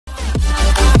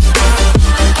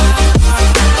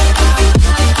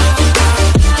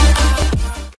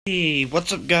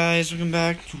What's up, guys? Welcome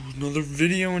back to another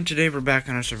video, and today we're back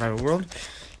on our survival world,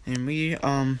 and we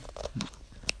are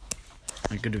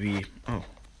gonna be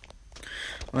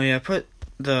I put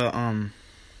the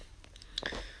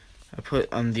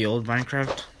the old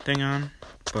Minecraft thing on,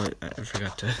 but I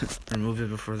forgot to remove it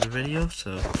before the video,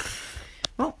 so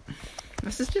well,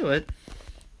 let's just do it.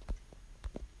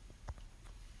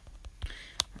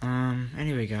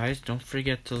 Anyway, guys, don't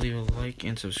forget to leave a like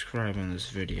and subscribe on this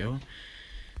video.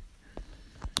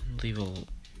 Leave a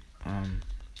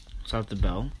slap the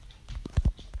bell.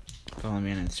 Follow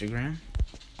me on Instagram,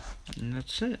 and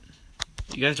that's it.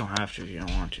 You guys don't have to if you don't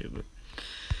want to, but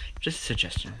just a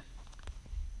suggestion.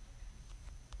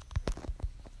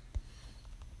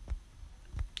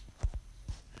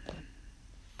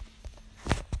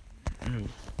 Ooh.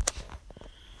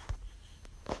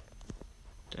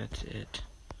 That's it.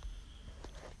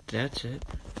 That's it.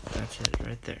 That's it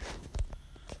right there.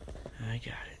 I got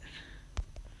it.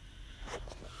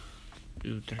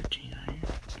 Ooh, 13 iron.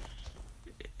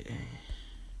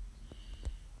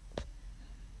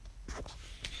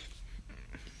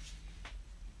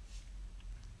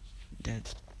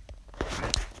 That, I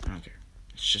don't care.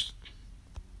 It's just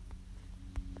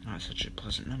not such a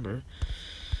pleasant number.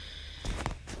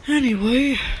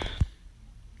 Anyway.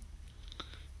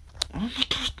 Oh my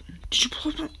gosh. Did you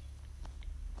blow up my...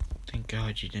 Thank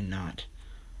God you did not.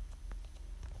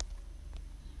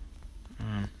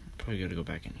 Probably gotta go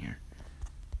back in here.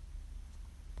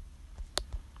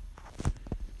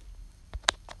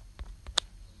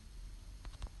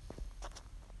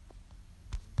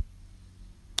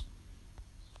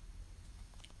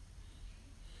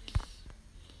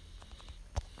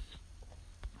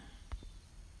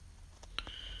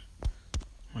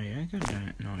 Wait, I got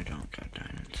diamonds. No, I don't got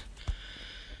diamonds.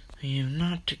 I have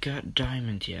not got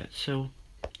diamonds yet. So,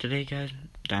 today, guys,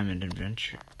 diamond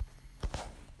adventure.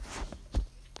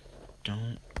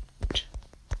 Don't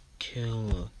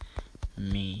kill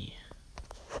me.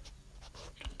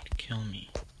 Don't kill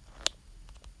me.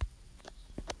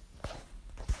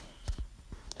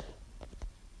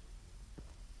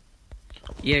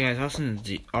 Yeah, guys,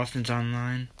 Austin's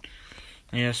online.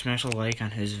 Yeah, smash a like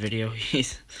on his video.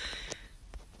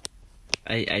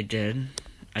 I did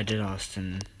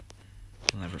Austin.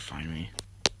 He'll never find me.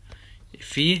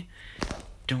 If he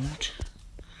don't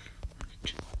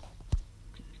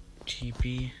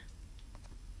TP,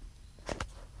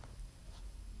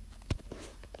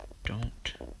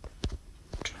 don't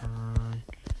turn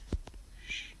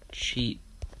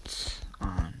cheats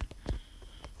on.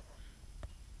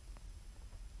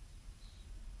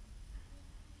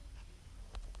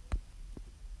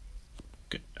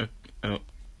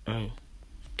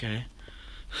 Okay.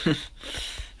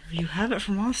 You have it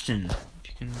from Austin.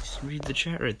 You can read the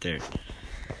chat right there.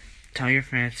 Tell your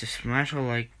friends to smash a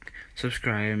like,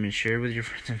 subscribe, and share with your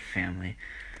friends and family.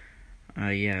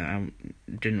 Yeah, I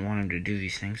didn't want him to do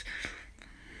these things.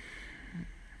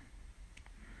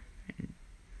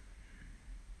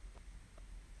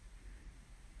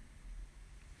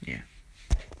 Yeah.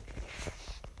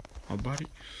 Oh, buddy.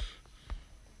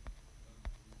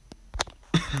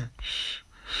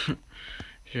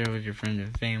 Share with your friends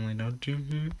and family, don't do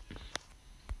that.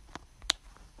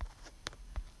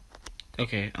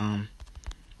 Okay,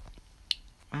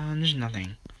 there's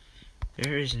nothing.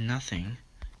 There is nothing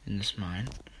in this mine.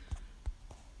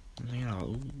 Nothing at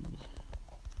all. Ooh.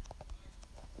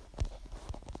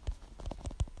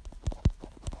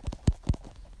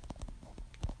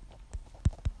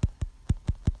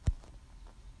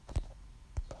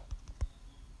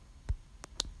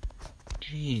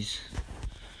 Jeez.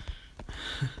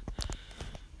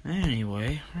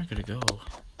 Anyway, we're gonna go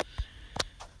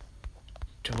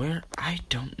to where I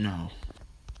don't know.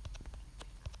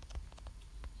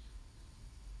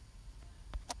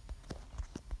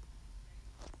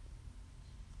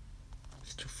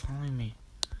 It's still following me.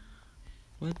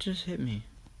 What just hit me?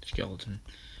 Skeleton.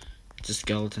 It's a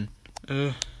skeleton.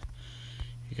 You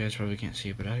guys probably can't see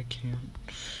it, but I can.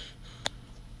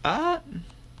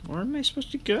 Where am I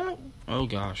supposed to go? Oh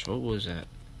gosh, what was that?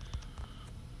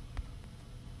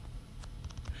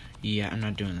 Yeah, I'm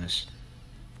not doing this.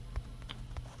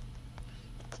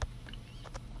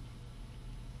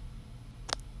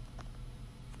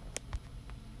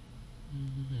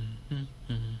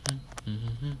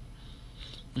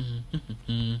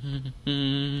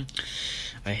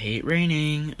 I hate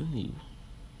raining. Ooh,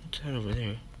 what's that over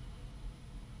there?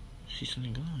 See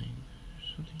something glowing?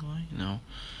 Something glowing? No.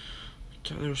 I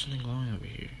thought there was something glowing over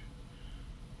here.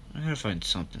 I gotta find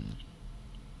something.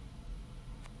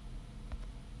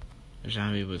 A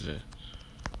zombie with a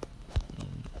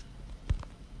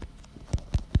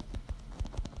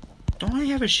Don't I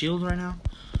have a shield right now?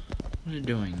 What are you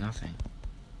doing? Nothing.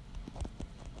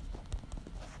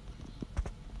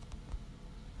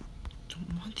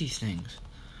 Don't want these things.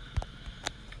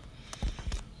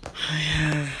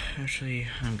 Actually,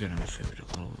 I'm good on food.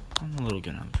 I'm a little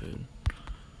good on food.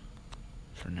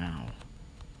 For now.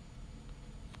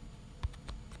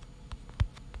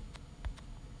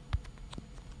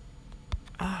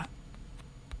 Ah!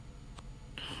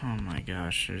 Oh my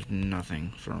gosh, there's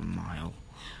nothing for a mile.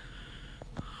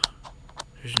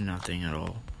 There's nothing at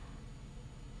all.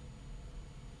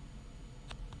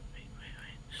 Wait.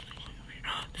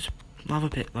 There's a lava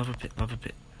pit.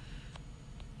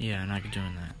 Yeah, I'm not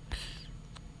doing that.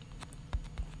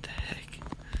 What the heck?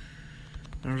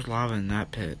 There was lava in that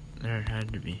pit. There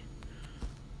had to be.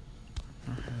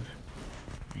 I don't have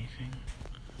anything.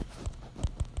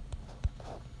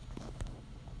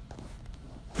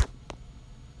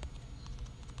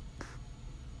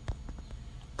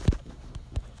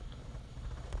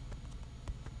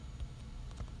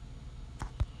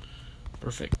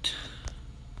 Perfect.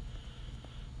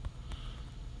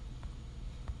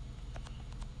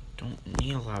 Don't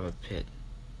need a lava pit.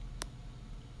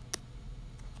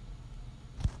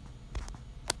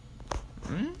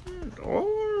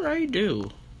 Or I do.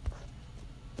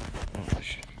 Oh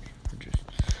shit.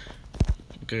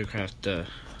 I'm gonna craft the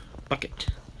bucket.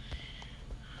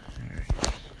 Alright.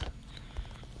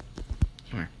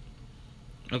 Come here.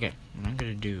 Okay, what I'm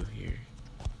gonna do here.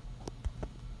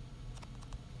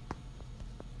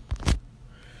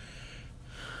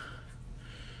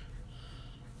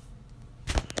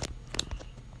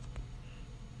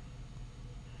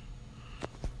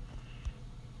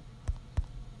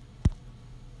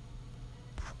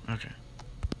 Okay.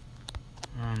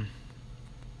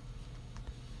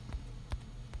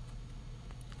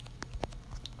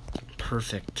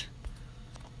 Perfect.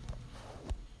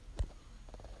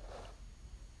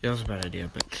 That was a bad idea,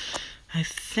 but I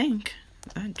think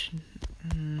that should,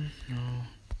 no.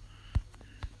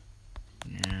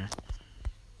 Yeah.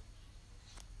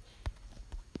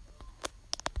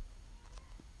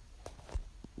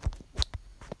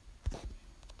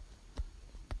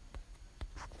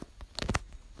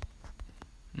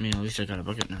 I mean, at least I got a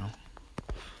bucket now.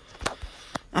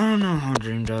 I don't know how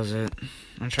Dream does it.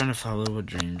 I'm trying to follow what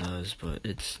Dream does, but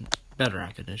it's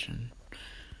Bedrock Edition.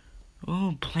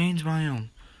 Oh, Plains biome.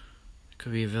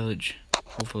 Could be a village.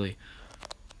 Hopefully.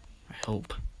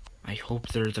 I hope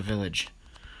there's a village.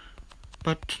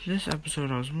 But this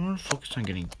episode, I was more focused on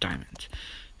getting diamonds.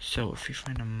 So, if you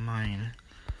find a mine,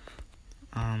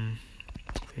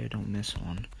 hopefully I don't miss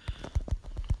one.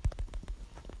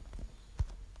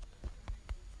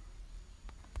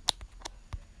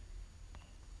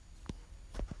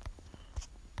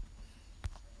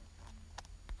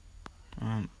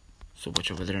 So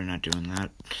watch over there, not doing that.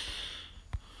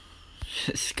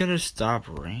 It's gonna stop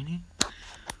raining?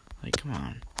 Like, come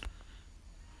on.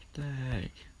 What the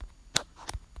heck?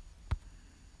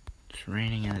 It's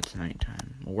raining and it's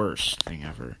nighttime. Worst thing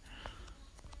ever.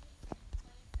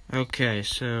 Okay,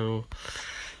 so...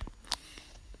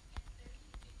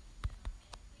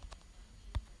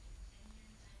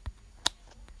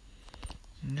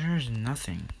 There's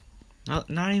nothing.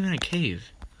 Not even a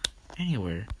cave.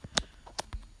 Anywhere.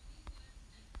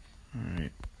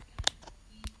 Alright.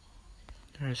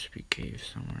 There has to be a cave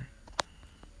somewhere.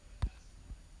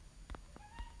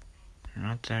 They're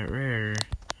not that rare.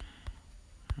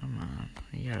 Come on.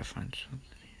 You gotta find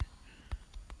something here.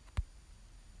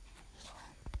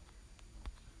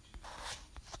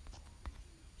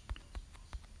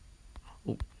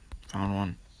 Oh, found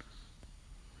one.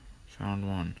 Found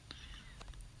one.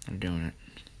 I'm doing it.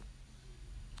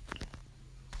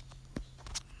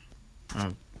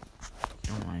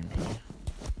 Don't mind me.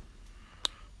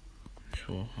 This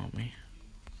will help me.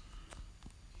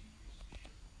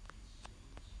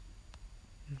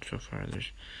 So far,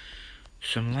 there's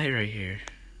some light right here.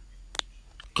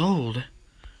 Gold?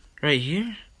 Right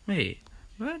here? Wait,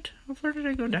 what? How far did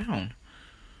I go down?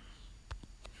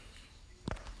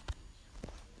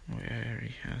 Wait, I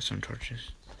already have some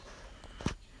torches.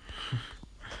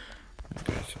 I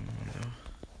got some more though.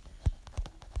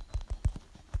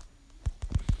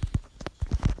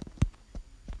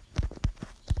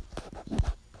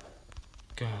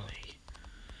 Golly.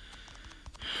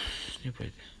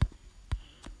 Stupid.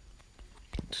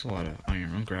 It's a lot of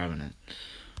iron. I'm grabbing it.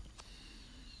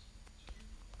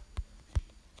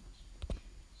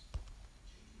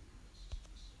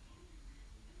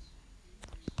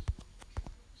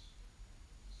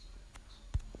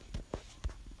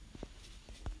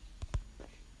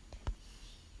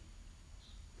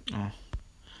 Oh.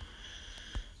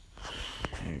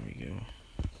 There we go.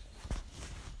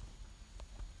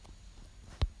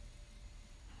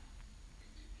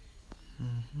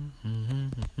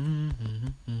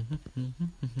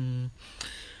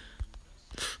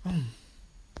 Oh.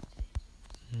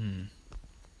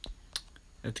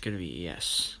 That's gonna be a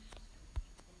yes.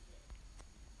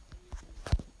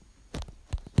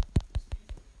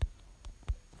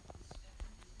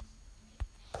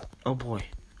 Oh boy.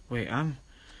 Wait, I'm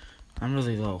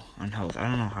really low on health. I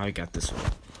don't know how I got this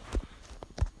one.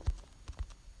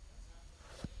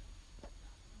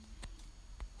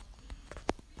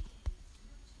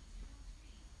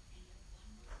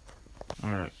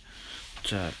 Alright.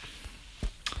 What's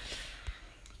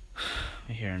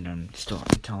here and I'm still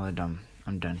until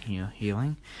I'm done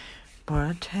healing.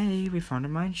 But hey, we found a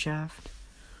mine shaft.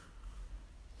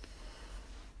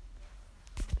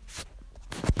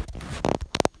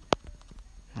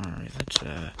 Alright, let's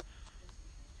still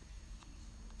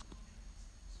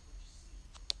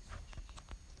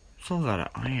a lot of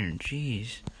iron,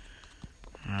 jeez.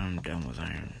 I'm done with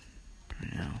iron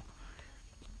right now.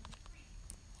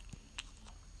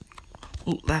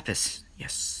 Ooh, lapis.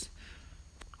 Yes.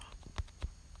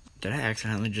 Did I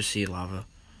accidentally just see lava?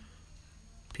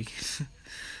 Because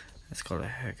that's called a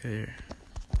hack there.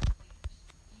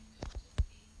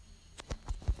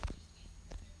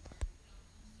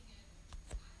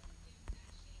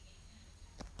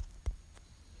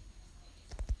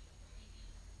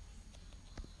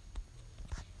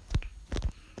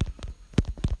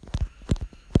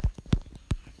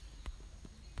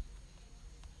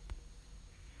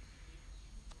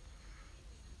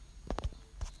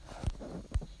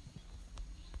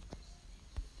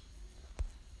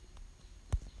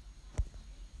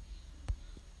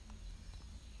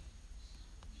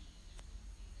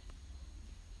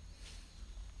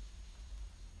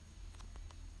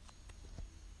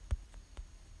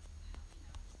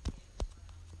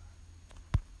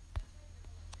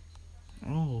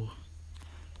 Oh.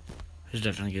 There's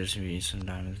definitely going to be some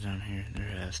diamonds down here. There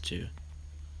has to. There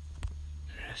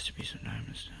has to be some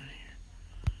diamonds down here.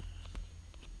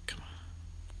 Come on.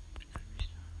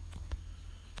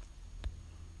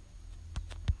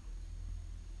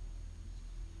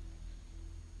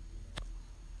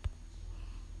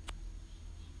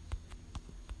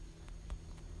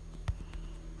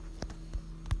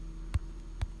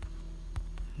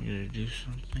 We gotta do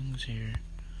some things here.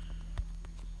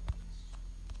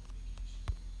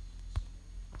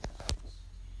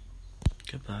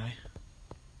 Goodbye.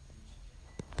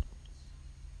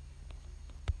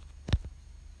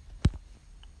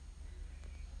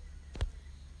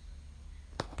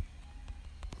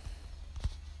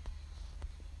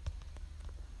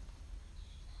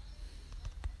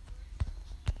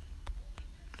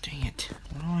 Dang it.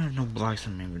 Why do I have no blocks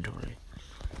in my inventory?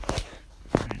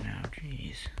 Right now,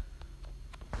 jeez.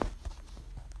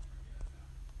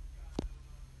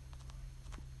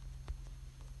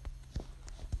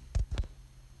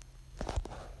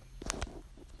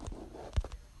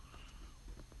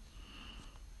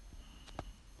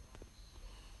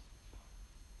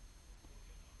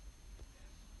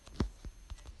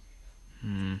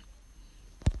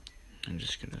 I'm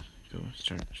just gonna go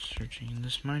start searching in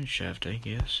this mine shaft, I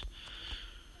guess.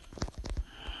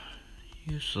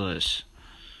 Useless.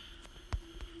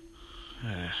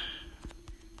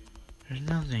 There's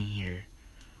nothing here.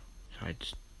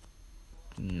 Besides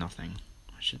nothing,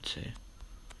 I should say.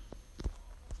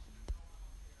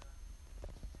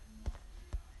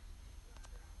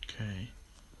 Okay.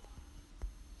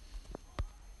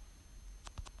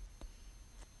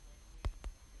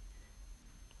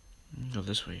 Go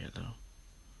this way yet, though.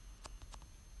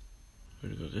 We're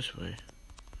gonna go this way.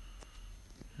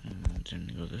 And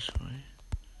then go this way.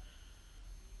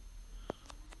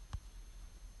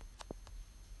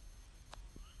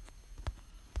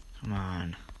 Come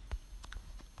on.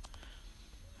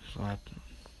 Slap.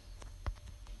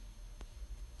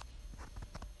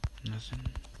 Nothing.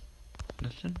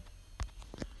 Nothing?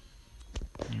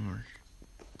 Anymore.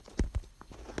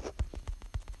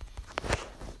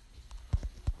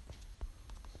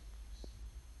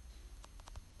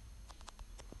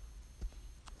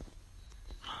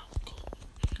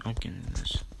 I'll get in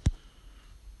this.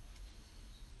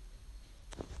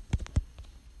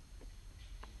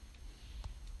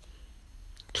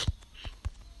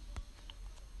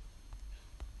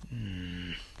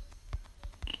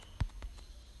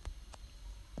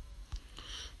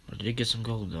 I did get some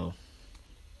gold though.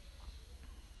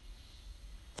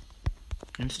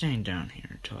 I'm staying down here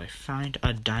until I find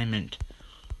a diamond.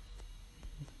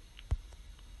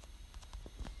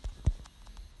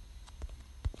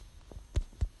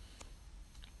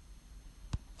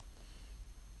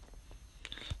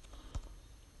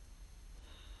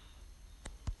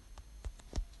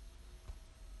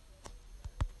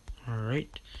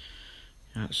 Alright.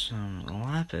 Got some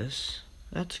lapis.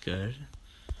 That's good.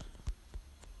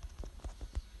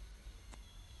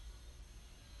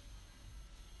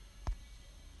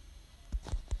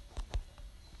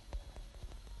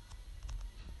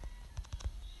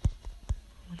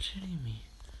 What's hitting me?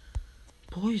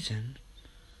 Poison?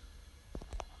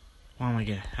 Oh my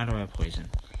god, how do I have poison?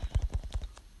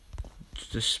 It's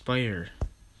the spider.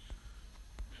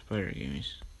 Spider gave me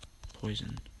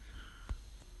poison.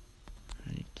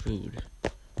 I need food.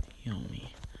 Heal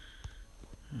me.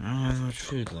 I don't have much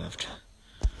food left.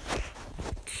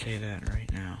 Let's say that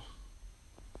right now.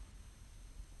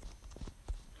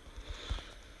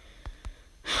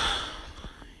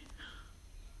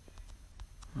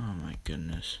 Oh my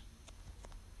goodness.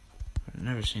 I've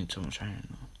never seen so much iron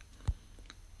though.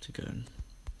 It's a good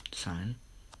sign.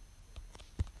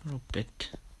 A little bit.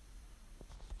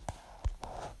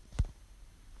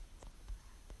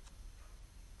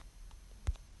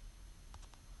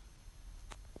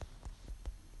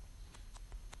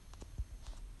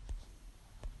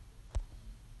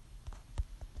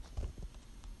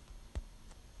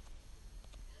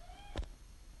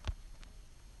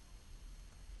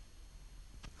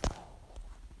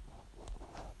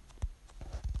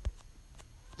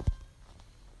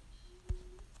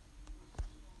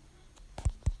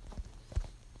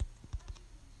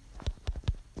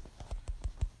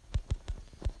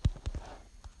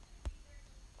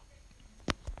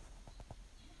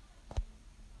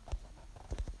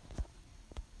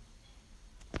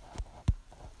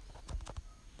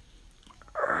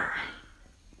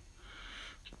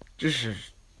 This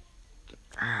is...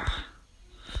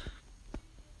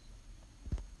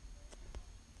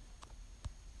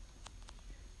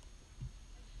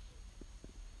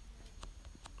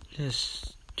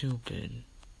 This stupid.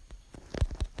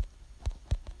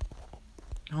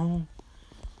 No.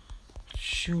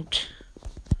 Shoot.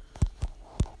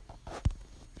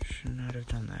 Should not have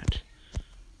done that.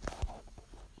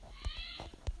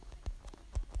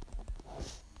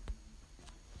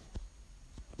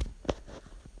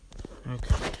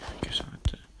 Okay, I guess I'll have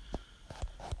to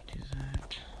do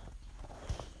that.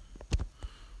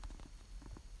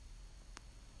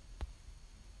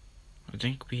 I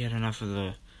think we had enough of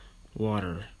the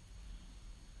water.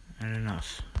 Not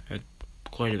enough.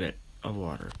 Quite a bit of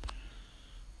water.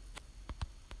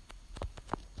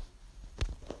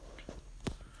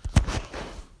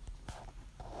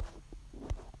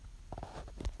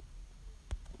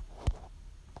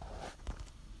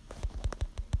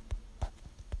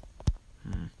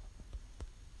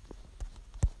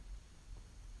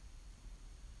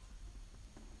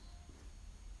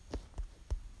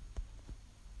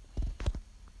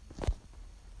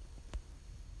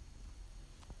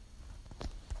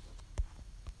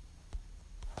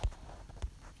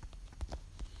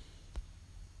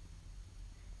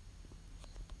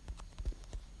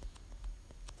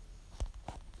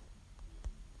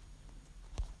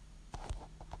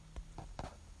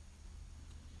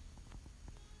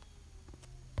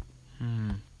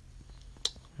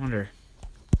 Wonder.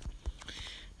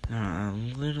 A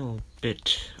little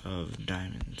bit of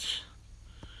diamonds.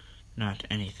 Not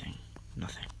anything.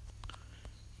 Nothing.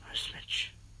 A smidge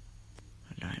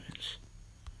of diamonds.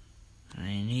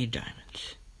 I need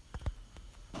diamonds.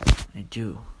 I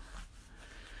do.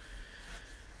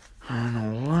 I don't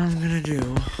know what I'm gonna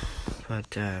do,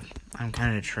 but I'm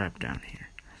kind of trapped down here.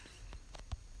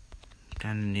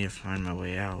 Kind of need to find my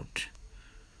way out.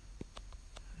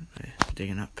 Okay,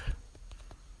 digging up.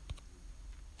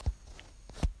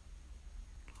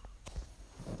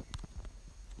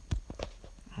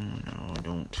 Oh no,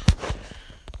 don't.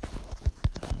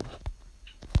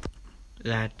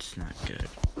 That's not good.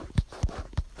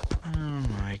 Oh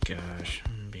my gosh,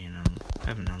 I'm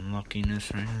having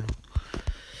unluckiness right now.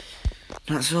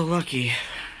 Not so lucky.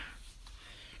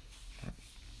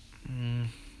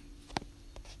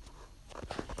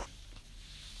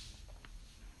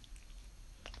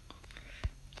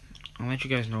 I'll let you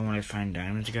guys know when I find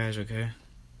diamonds, guys, okay?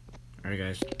 Alright,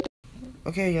 guys.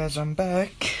 Okay, guys, I'm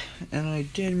back, and I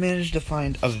did manage to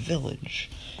find a village,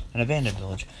 an abandoned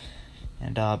village,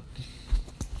 and,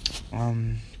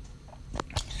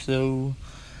 so,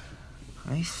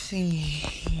 I see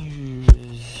here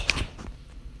is,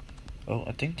 oh,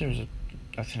 I think there's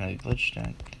that's another glitch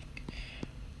down,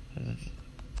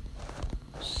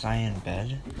 cyan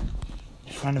bed.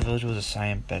 You find a village with a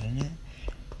cyan bed in it?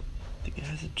 I think it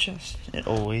has a chest. It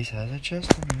always has a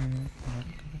chest in here.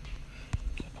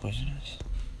 Is that poisonous?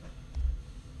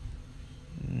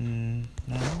 No?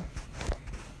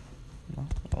 No?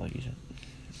 I'll use it.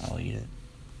 I'll eat it.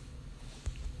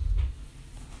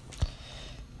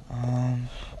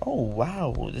 Oh,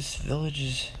 wow, this village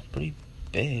is pretty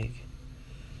big.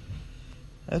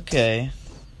 Okay.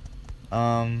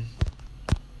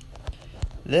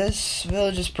 This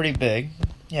village is pretty big.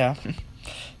 Yeah.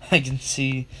 I can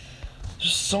see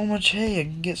there's so much hay. I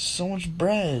can get so much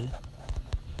bread.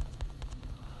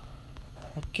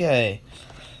 Okay.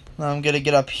 Now I'm gonna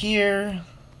get up here.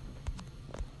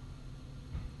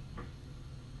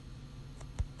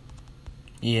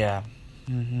 Yeah.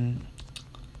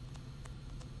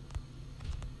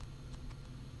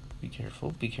 Be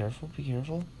careful, be careful, be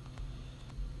careful.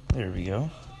 There we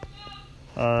go.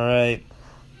 Alright.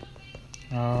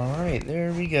 Alright,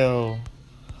 there we go.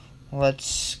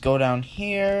 Let's go down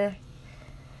here.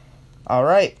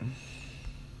 Alright.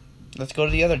 Let's go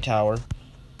to the other tower.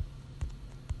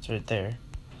 It's right there.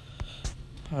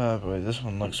 Oh boy, this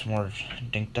one looks more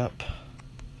dinked up.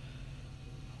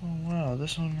 Oh wow,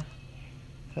 this one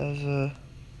has a...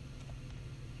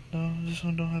 No, this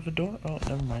one don't have a door? Oh,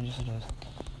 never mind, yes it does.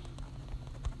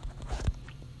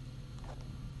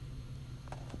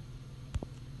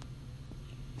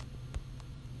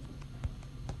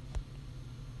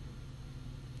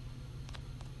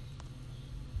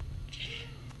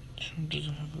 This one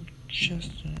doesn't have a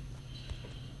chest in it.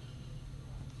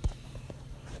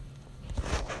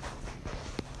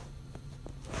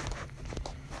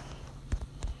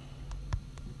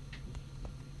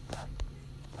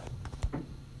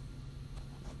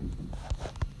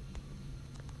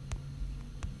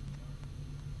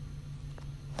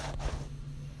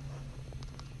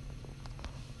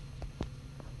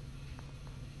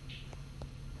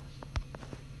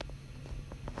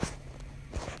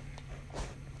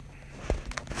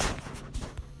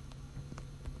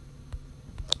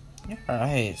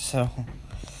 Alright, so,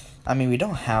 I mean, we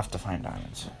don't have to find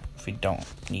diamonds if we don't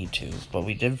need to, but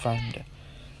we did find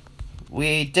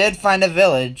a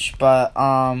village, but,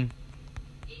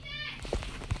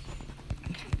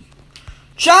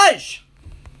 Shush!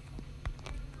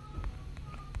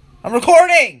 I'm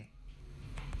recording!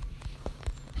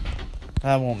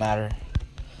 That won't matter.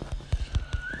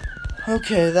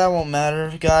 Okay, that won't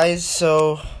matter, guys,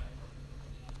 so,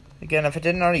 again, if I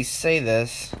didn't already say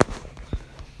this,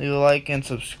 leave a like and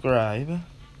subscribe.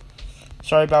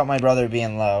 Sorry about my brother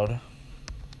being loud,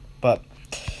 but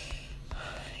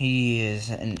he is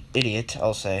an idiot,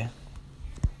 I'll say.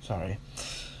 Sorry.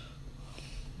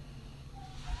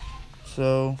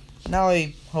 So, now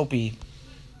I hope he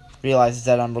realizes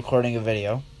that I'm recording a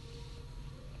video.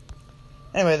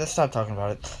 Anyway, let's stop talking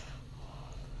about it.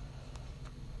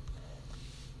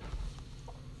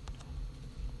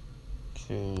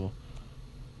 Cool.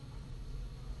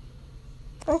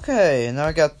 Okay, now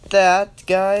I got that,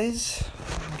 guys.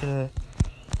 Got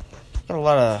a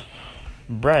lot of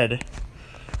bread.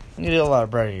 I'm gonna get a lot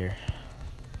of bread here.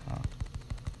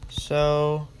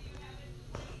 So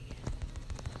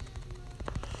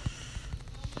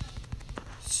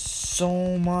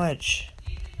much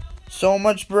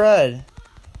bread.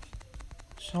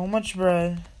 So much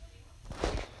bread.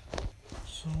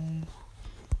 So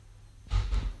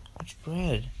much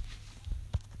bread.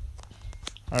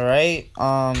 Alright,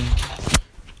 I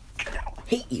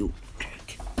hate you.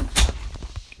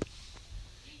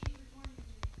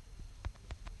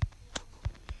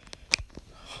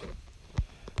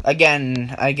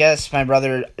 Again, I guess my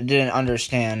brother didn't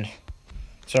understand.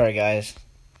 Sorry, guys.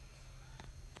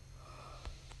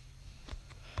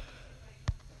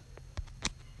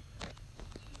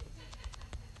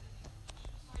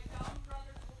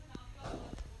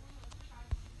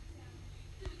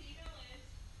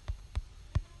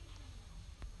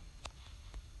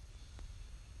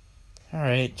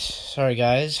 Alright, sorry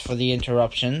guys for the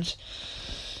interruptions.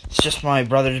 It's just my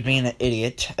brother's being an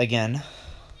idiot again.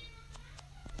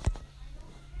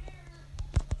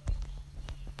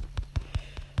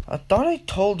 I thought I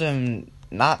told him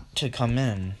not to come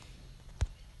in.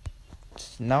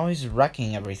 Now he's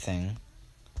wrecking everything.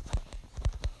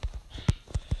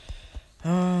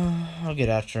 I'll get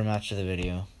after him after the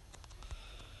video.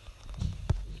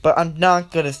 But I'm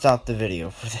not gonna stop the video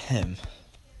for him.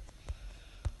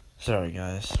 Sorry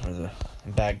guys for the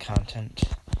bad content.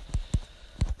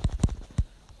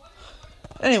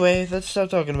 Anyway, let's stop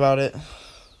talking about it.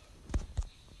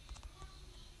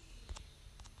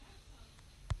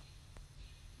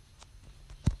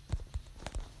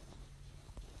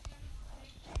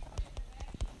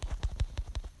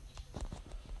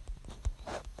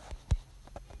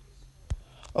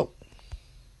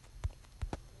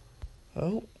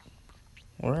 Oh,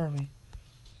 where are we?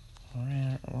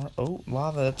 Oh,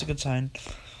 lava, that's a good sign.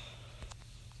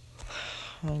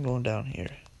 I'm going down here.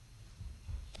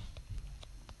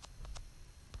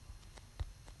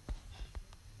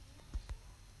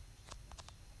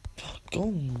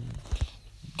 Gold.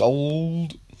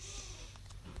 Gold.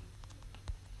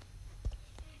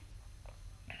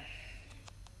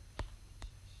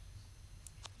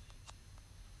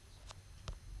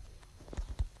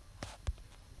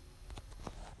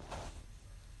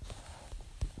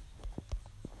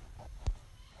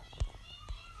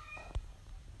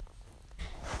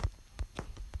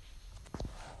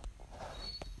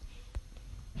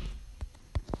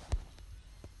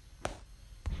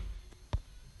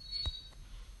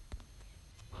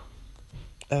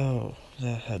 Oh,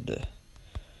 that had to...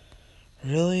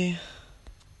 Really?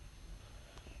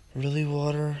 Really,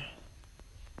 water?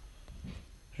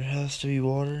 There has to be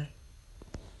water?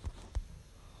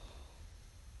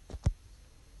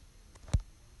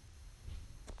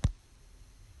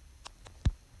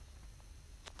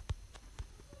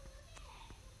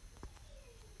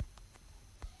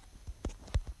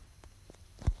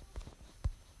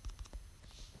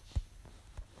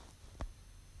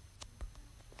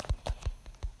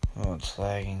 Oh, it's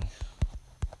lagging.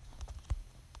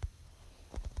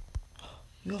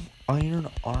 You have iron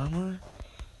armor?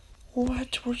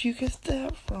 What? Where'd you get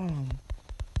that from?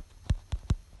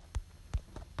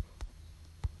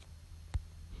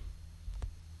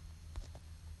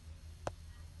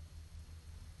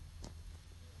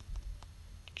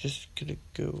 Just gonna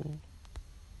go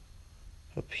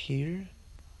up here.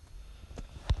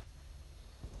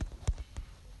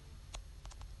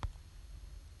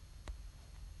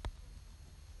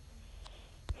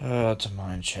 Oh, it's a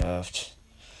mine shaft.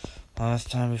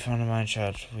 Last time we found a mine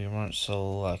shaft, we weren't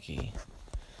so lucky.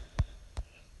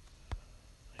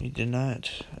 We did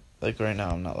not. Like right now,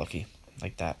 I'm not lucky.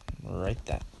 Like that. Right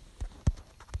that.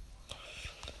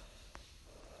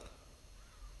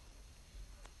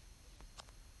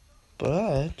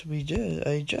 But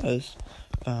I just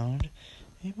found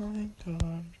a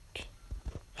minecart.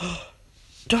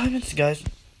 Diamonds, guys.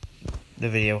 The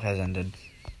video has ended.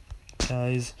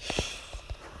 Guys.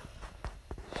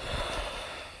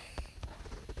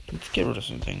 Let's get rid of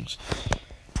some things.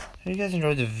 If you guys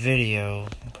enjoyed the video,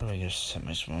 I'm probably gonna set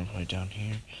my spawn point down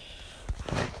here.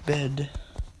 My bed.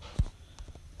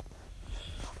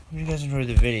 If you guys enjoyed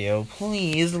the video,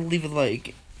 please leave a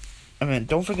like.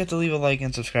 Don't forget to leave a like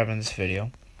and subscribe on this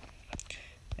video.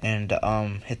 And,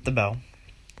 hit the bell.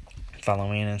 Follow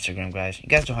me on Instagram, guys. You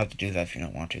guys don't have to do that if you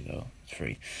don't want to, though. It's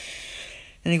free.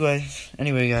 Anyway,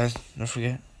 guys, don't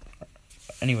forget.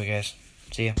 Anyway, guys,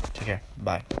 see ya. Take care.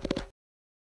 Bye.